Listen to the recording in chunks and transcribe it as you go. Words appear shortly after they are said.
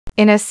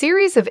In a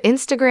series of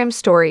Instagram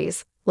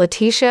stories,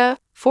 Leticia,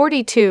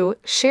 42,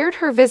 shared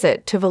her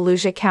visit to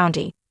Volusia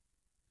County.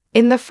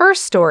 In the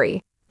first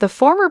story, the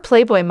former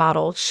Playboy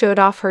model showed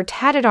off her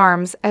tatted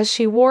arms as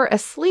she wore a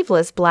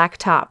sleeveless black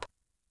top.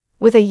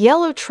 With a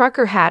yellow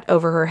trucker hat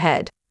over her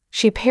head,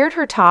 she paired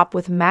her top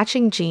with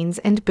matching jeans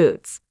and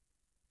boots.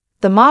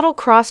 The model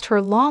crossed her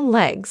long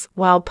legs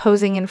while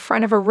posing in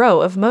front of a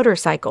row of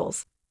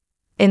motorcycles.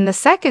 In the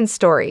second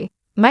story,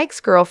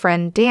 Mike's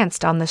girlfriend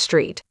danced on the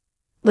street.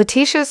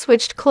 Leticia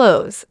switched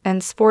clothes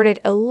and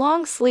sported a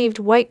long-sleeved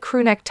white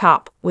crewneck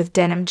top with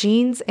denim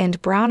jeans and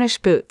brownish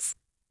boots.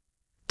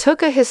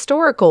 Took a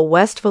historical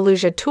West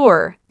Volusia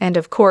tour, and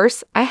of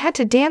course, I had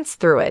to dance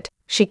through it,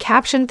 she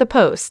captioned the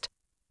post.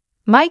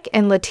 Mike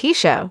and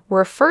Leticia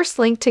were first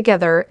linked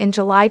together in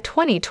July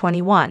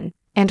 2021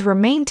 and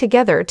remain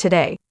together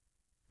today.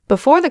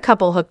 Before the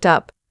couple hooked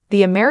up,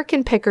 the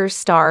American Pickers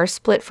star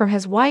split from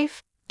his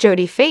wife,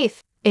 Jody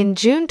Faith, in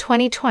June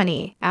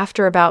 2020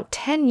 after about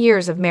 10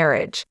 years of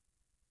marriage.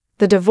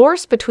 The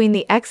divorce between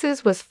the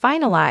exes was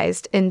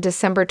finalized in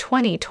December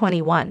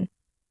 2021.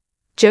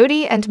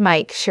 Jody and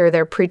Mike share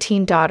their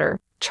preteen daughter,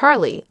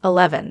 Charlie,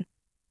 11.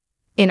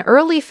 In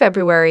early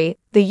February,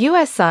 the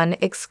U.S. Sun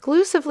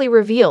exclusively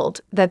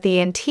revealed that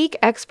the antique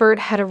expert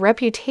had a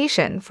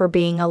reputation for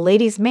being a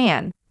ladies'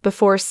 man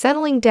before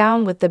settling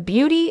down with the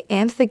beauty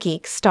and the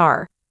geek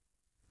star.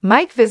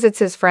 Mike visits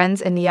his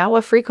friends in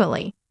Iowa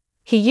frequently.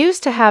 He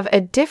used to have a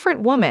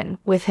different woman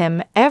with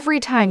him every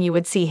time you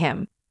would see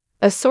him,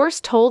 a source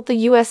told the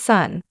U.S.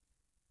 Sun.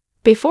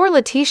 Before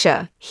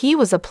Leticia, he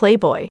was a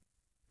playboy.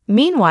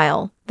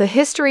 Meanwhile, the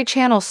History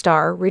Channel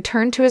star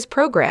returned to his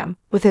program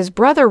with his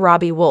brother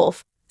Robbie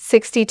Wolfe,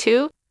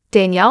 62,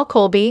 Danielle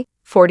Colby,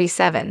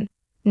 47,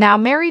 now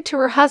married to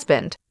her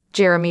husband,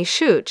 Jeremy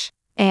Schuch,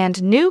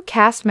 and new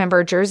cast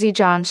member Jersey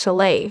John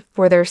Chalet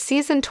for their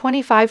season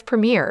 25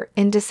 premiere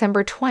in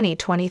December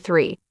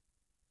 2023.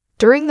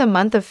 During the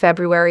month of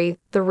February,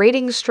 the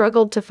ratings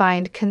struggled to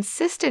find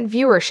consistent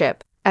viewership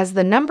as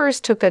the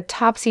numbers took a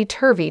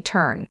topsy-turvy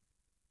turn.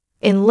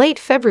 In late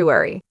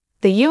February,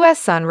 the U.S.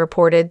 Sun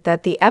reported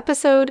that the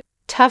episode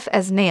Tough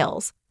as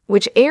Nails,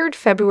 which aired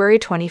February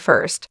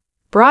 21st,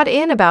 brought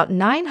in about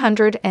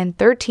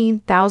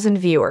 913,000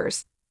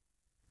 viewers.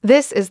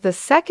 This is the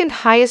second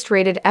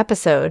highest-rated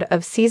episode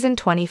of Season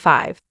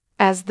 25,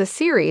 as the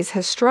series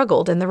has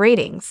struggled in the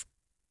ratings.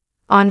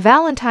 On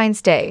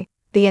Valentine's Day,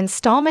 the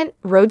installment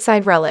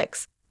Roadside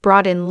Relics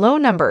brought in low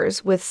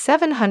numbers with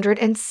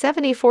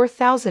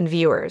 774,000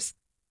 viewers.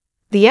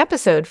 The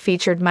episode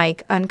featured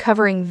Mike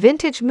uncovering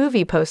vintage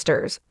movie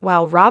posters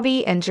while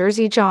Robbie and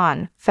Jersey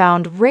John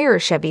found rare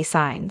Chevy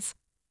signs.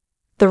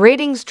 The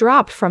ratings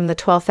dropped from the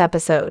 12th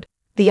episode,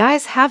 The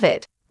Eyes Have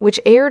It, which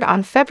aired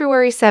on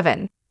February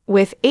 7,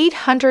 with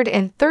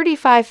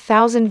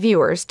 835,000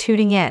 viewers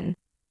tuning in.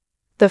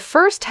 The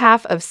first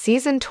half of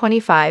Season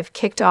 25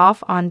 kicked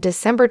off on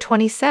December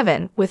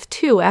 27 with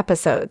 2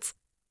 episodes.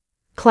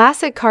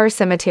 Classic Car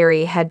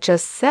Cemetery had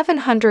just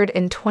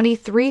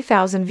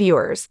 723,000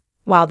 viewers,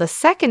 while the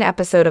second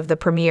episode of the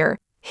premiere,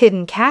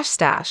 Hidden Cash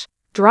Stash,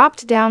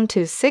 dropped down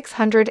to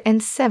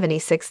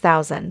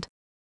 676,000.